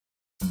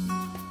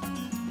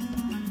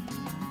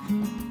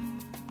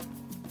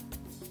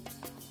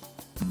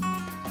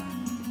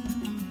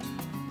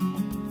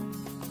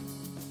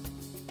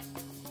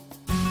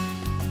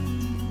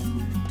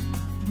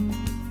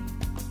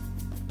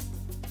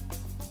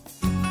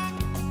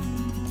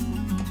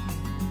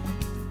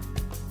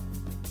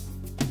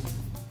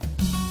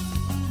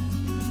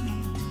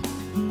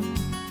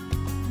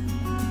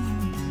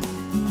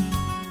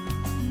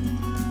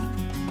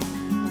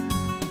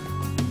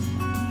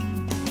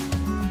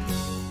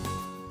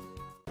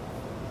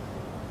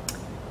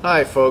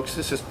Hi folks,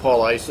 this is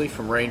Paul Isley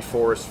from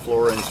Rainforest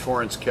Flora in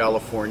Torrance,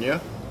 California.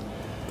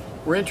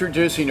 We're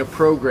introducing a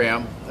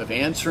program of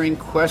answering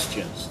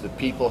questions that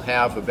people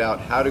have about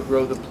how to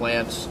grow the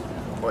plants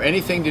or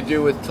anything to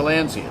do with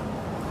Tillandsia.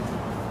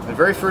 The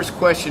very first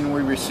question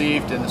we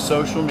received in the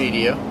social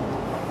media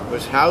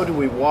was, how do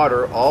we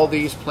water all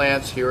these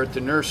plants here at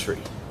the nursery?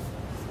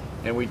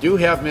 And we do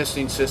have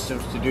misting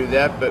systems to do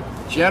that, but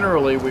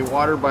generally we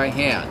water by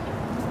hand.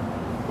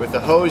 With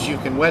the hose you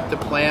can wet the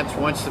plants.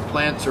 Once the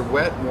plants are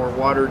wet, more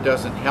water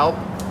doesn't help.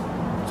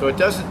 So it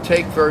doesn't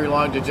take very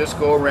long to just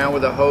go around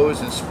with a hose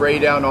and spray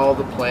down all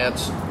the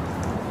plants.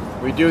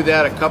 We do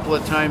that a couple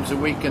of times a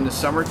week in the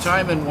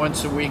summertime and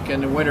once a week in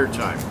the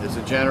wintertime as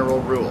a general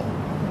rule.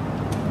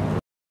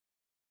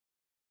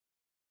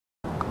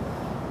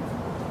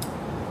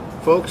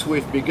 Folks,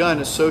 we've begun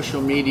a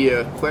social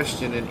media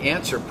question and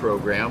answer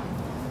program.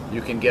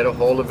 You can get a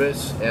hold of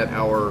us at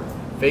our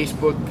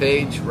Facebook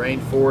page,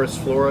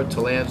 Rainforest Flora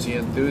Tillandsia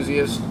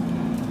Enthusiast,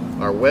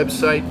 our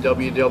website,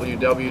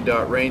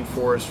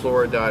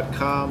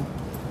 www.rainforestflora.com,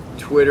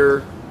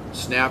 Twitter,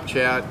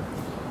 Snapchat,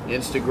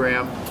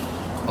 Instagram,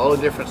 all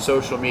the different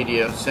social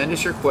media. Send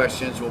us your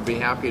questions. We'll be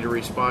happy to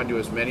respond to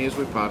as many as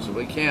we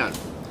possibly can.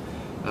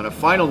 On a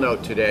final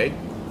note today,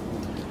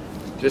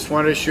 just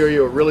wanted to show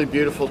you a really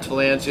beautiful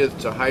Tillandsia.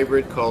 It's a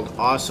hybrid called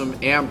Awesome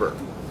Amber.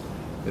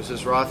 This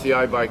is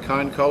Rothii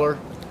biconcolor.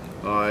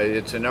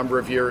 It's a number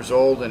of years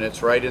old and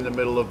it's right in the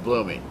middle of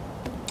blooming.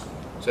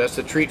 So that's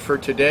the treat for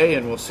today,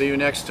 and we'll see you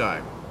next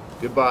time.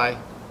 Goodbye.